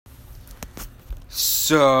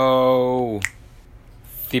So,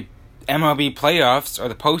 the MLB playoffs, or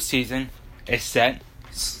the postseason, is set.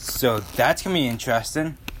 So, that's going to be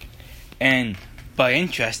interesting. And by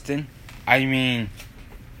interesting, I mean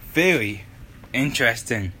very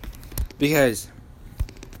interesting. Because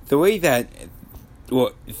the way that,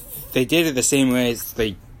 they did it the same way as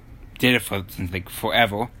they did it for,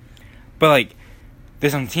 forever. But,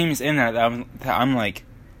 there's some teams in there that I'm like,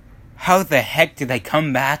 how the heck did they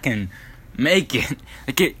come back and make it?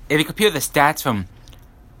 If you compare the stats from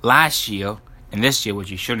last year and this year, which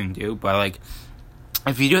you shouldn't do, but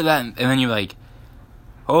if you do that and then you're like,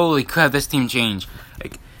 holy crap, this team changed.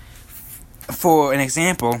 For an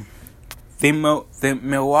example, the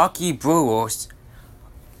Milwaukee Brewers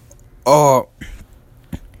are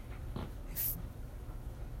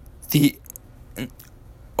the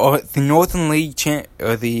Northern League the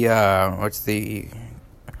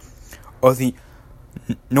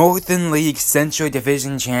Northern League Central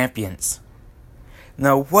Division champions.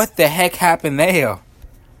 Now, what the heck happened there?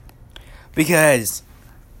 Because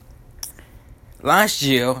last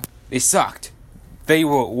year, they sucked. They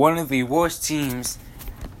were one of the worst teams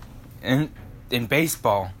in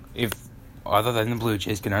baseball, other than the Blue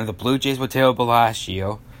Jays. Because none of the Blue Jays were terrible last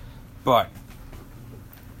year. But,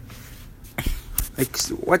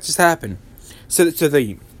 what just happened? So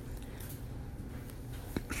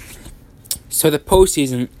the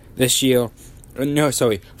postseason this year,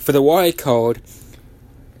 for the wild card,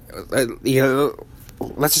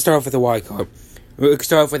 let's just start off with the wild card. We'll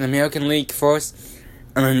start off with the American League first,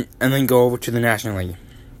 and then go over to the National League.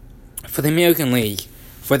 For the American League,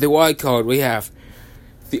 for the wild card, we have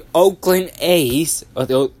the Oakland A's, or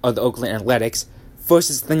the Oakland Athletics,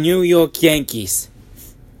 versus the New York Yankees.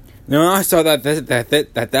 Now, when I saw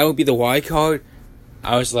that would be the wild card,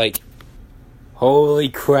 I was like, holy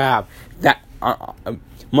crap. That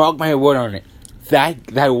mark my word on it.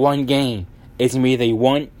 That one game is gonna be the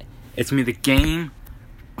game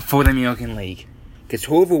for the American League. Because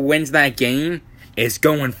whoever wins that game is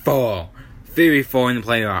going far, very far in the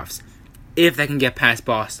playoffs, if they can get past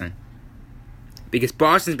Boston. Because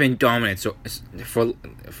Boston's been dominant for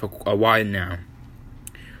a while now.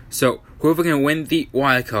 So whoever can win the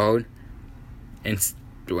wild card and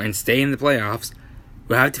stay in the playoffs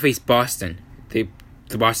will have to face Boston, the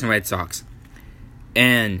Boston Red Sox.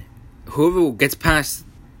 And whoever gets past,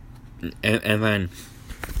 and then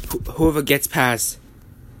whoever gets past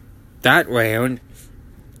that round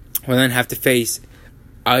will then have to face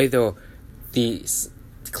either the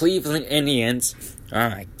Cleveland Indians. Oh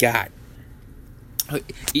my God!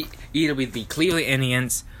 Either be the Cleveland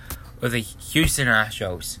Indians or the Houston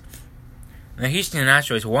Astros. The Houston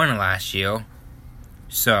Astros won last year,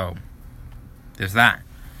 so there's that.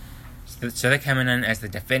 So they're coming in as the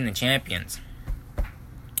defending champions.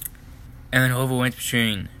 And then whoever wins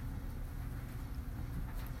between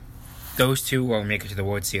those two will make it to the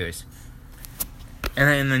World Series. And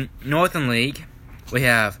then in the Northern League, we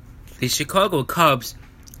have the Chicago Cubs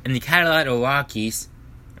and the Colorado Rockies.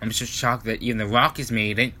 I'm just shocked that even the Rockies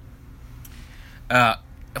made it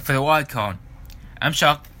for the wild card. I'm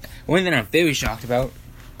shocked. One thing I'm very shocked about,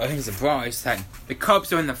 I think surprised, that the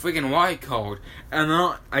Cubs are in the freaking wild card and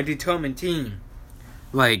not a determined team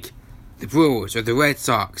like the Brewers or the Red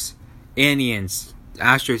Sox, Indians,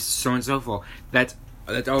 Astros, so on and so forth. That's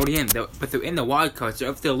already in. But they're in the wild card. So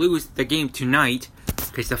if they lose the game tonight,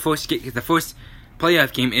 because the first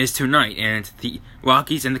playoff game is tonight, and it's the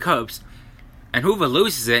Rockies and the Cubs, and whoever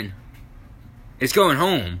loses it is going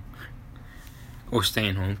home or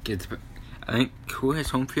staying home. I think who has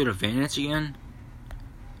home field advantage again?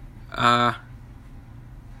 I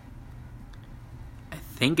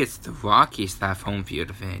think it's the Rockies that have home field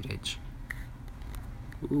advantage.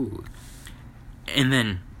 Ooh. And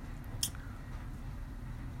then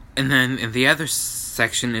in the other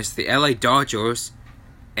section is the LA Dodgers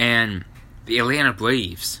and the Atlanta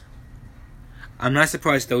Braves. I'm not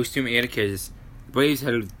surprised those two made it because the Braves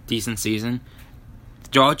had a decent season. The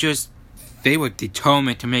Dodgers, they were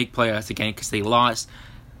determined to make playoffs again because they lost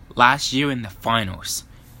last year in the finals.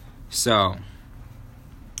 So,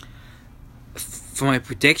 for my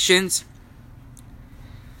predictions,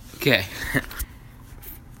 okay.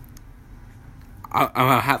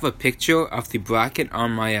 I'll have a picture of the bracket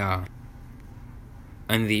on my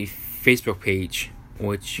on the Facebook page,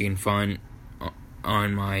 which you can find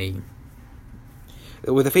on my.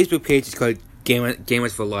 Well, the Facebook page is called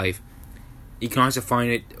Gamers for Life. You can also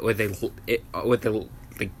find it with the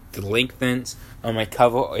link things on my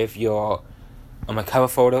cover if you're on my cover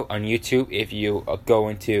photo on YouTube. If you go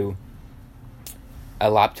into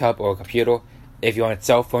a laptop or a computer, if you're on a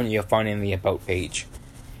cell phone, you'll find it in the About page.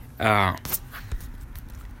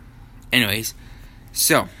 Anyways,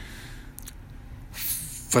 so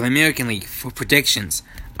for the American League, for predictions,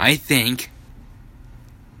 I think,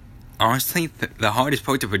 honestly, the hardest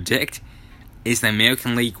part to predict is the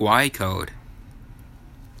American League wild card.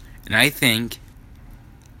 And I think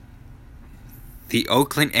the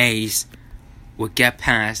Oakland A's will get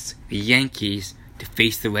past the Yankees to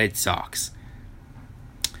face the Red Sox.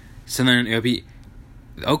 So then it'll be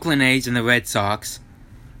the Oakland A's and the Red Sox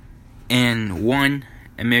in one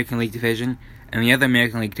American League division, and the other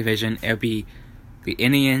American League division, it'll be the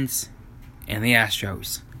Indians and the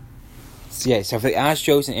Astros. So for the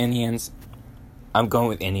Astros and Indians, I'm going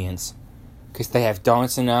with Indians. Because they have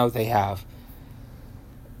Donaldson now, they have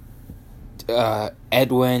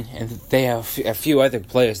Edwin, and they have a few other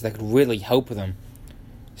players that could really help them.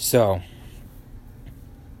 So,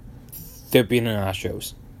 they're beating the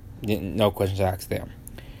Astros. No questions asked there.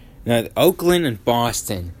 Now, Oakland and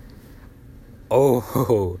Boston.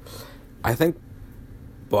 Oh, I think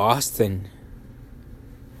Boston.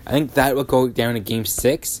 I think that will go down to Game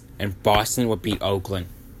 6, and Boston will beat Oakland.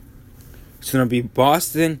 So it'll be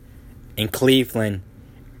Boston and Cleveland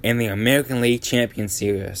in the American League Champion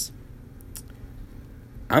Series.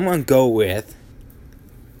 I'm going to go with...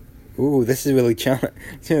 Ooh, this is really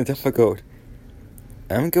difficult.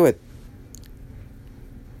 I'm going to go with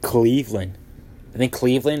Cleveland. I think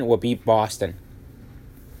Cleveland will beat Boston.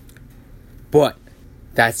 But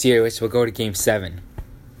that series will go to Game 7.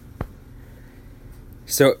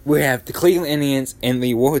 So we have the Cleveland Indians in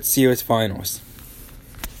the World Series Finals.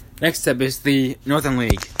 Next up is the Northern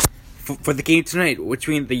League. For the game tonight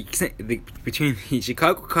between the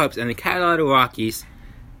Chicago Cubs and the Colorado Rockies,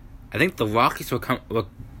 I think the Rockies will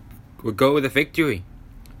go with a victory.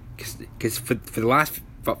 Because for the last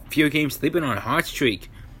few games, they've been on a hot streak.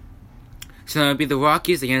 So it'll be the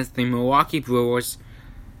Rockies against the Milwaukee Brewers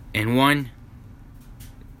in one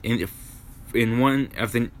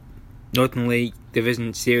of the Northern League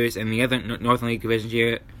Division Series, and the other Northern League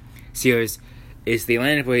Division Series is the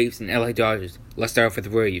Atlanta Braves and LA Dodgers. Let's start off with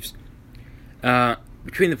the Braves.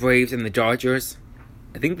 Between the Braves and the Dodgers,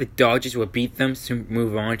 I think the Dodgers will beat them to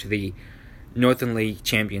move on to the Northern League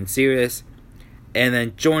Champion Series, and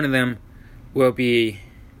then joining them will be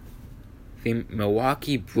the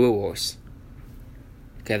Milwaukee Brewers.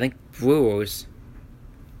 Okay, I think Brewers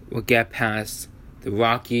will get past the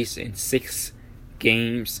Rockies in 6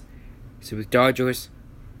 games. So with Dodgers,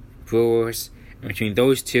 Brewers, and between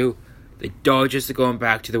those two, the Dodgers are going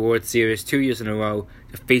back to the World Series 2 years in a row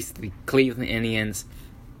to face the Cleveland Indians.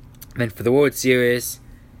 And then for the World Series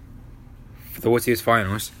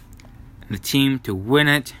Finals, and the team to win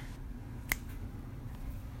it,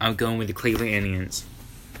 I'm going with the Cleveland Indians.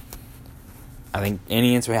 I think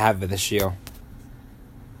Indians will have it this year.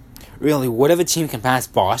 Really, whatever team can pass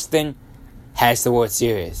Boston has the World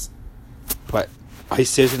Series. But I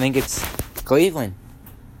seriously think it's Cleveland.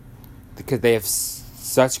 Because they have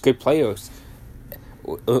such good players.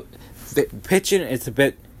 The pitching is a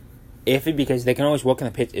bit iffy because they can always work on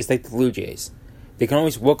the pitch. It's like the Blue Jays. They can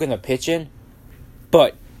always work on the pitching,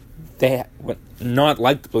 but they not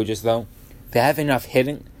like the Blue Jays though. They have enough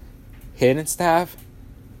hitting staff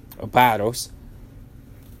or battles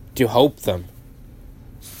to help them.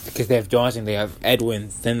 Because they have Dawson, they have Edwin,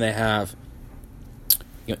 then they have...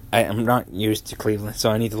 I'm not used to Cleveland,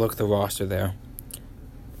 so I need to look at the roster there.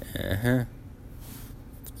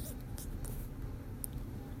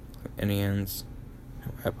 Indians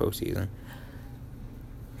at postseason.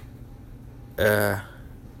 The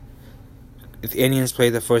Indians play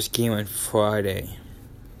the first game on Friday.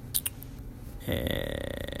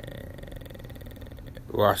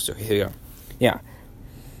 Roster, here we go. Yeah.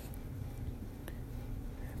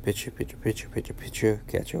 Pitcher,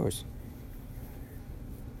 catchers.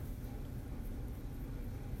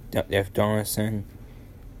 Jeff Donaldson,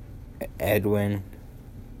 Edwin,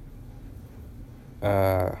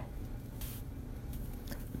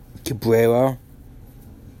 Cabrera,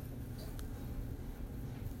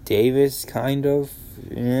 Davis, kind of.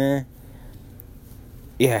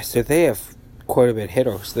 Yeah, so they have quite a bit of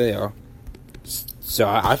hitters there. So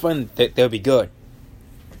I find that they'll be good.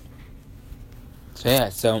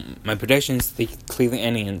 So my predictions, the Cleveland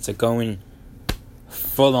Indians are going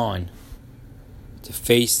full on to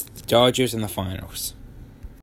face the Dodgers in the finals.